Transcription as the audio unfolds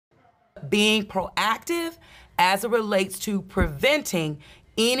being proactive as it relates to preventing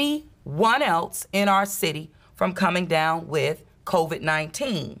anyone else in our city from coming down with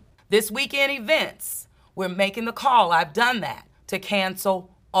COVID-19. This weekend events, we're making the call, I've done that, to cancel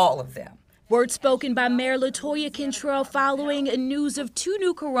all of them. Words spoken by Mayor LaToya Cantrell following news of 2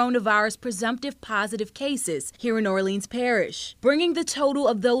 new coronavirus presumptive positive cases here in Orleans Parish, bringing the total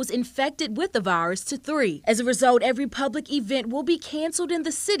of those infected with the virus to 3. As a result, every public event will be canceled in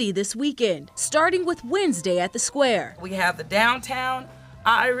the city this weekend, starting with Wednesday at the Square. We have the downtown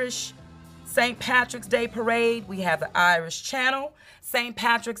Irish St. Patrick's Day Parade. We have the Irish Channel St.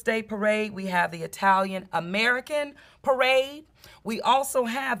 Patrick's Day Parade. We have the Italian American Parade. We also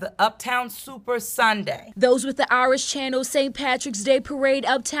have the Uptown Super Sunday. Those with the Irish Channel St. Patrick's Day Parade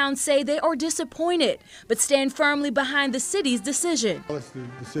Uptown say they are disappointed, but stand firmly behind the city's decision. It's the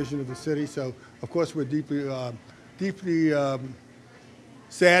decision of the city, so of course we're deeply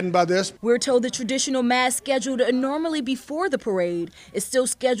saddened by this. We're told the traditional mass scheduled normally before the parade is still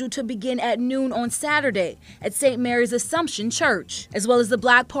scheduled to begin at noon on Saturday at St. Mary's Assumption Church, as well as the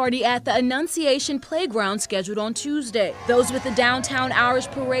Black Party at the Annunciation Playground scheduled on Tuesday. Those with the downtown Irish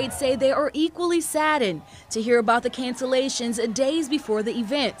Parade say they are equally saddened to hear about the cancellations days before the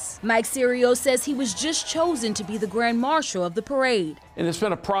events. Mike Serio says he was just chosen to be the Grand Marshal of the parade. And it's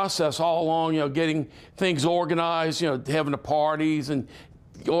been a process all along, getting things organized, having the parties and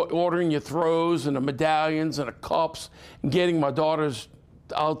ordering your throws and the medallions and the cups, and getting my daughter's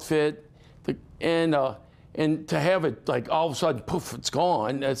outfit, and to have it like all of a sudden, poof, it's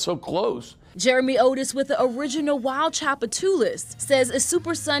gone. It's so close. Jeremy Otis with the original Wild Tchoupitoulas says a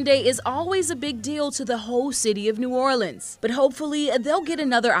Super Sunday is always a big deal to the whole city of New Orleans, but hopefully they'll get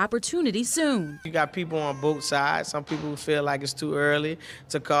another opportunity soon. You got people on both sides. Some people feel like it's too early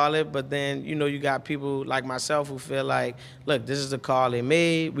to call it, but then, you got people like myself who feel like, look, this is the call they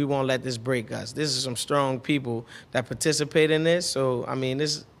made. We won't let this break us. This is some strong people that participate in this. So, I mean,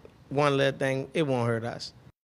 this one little thing, it won't hurt us.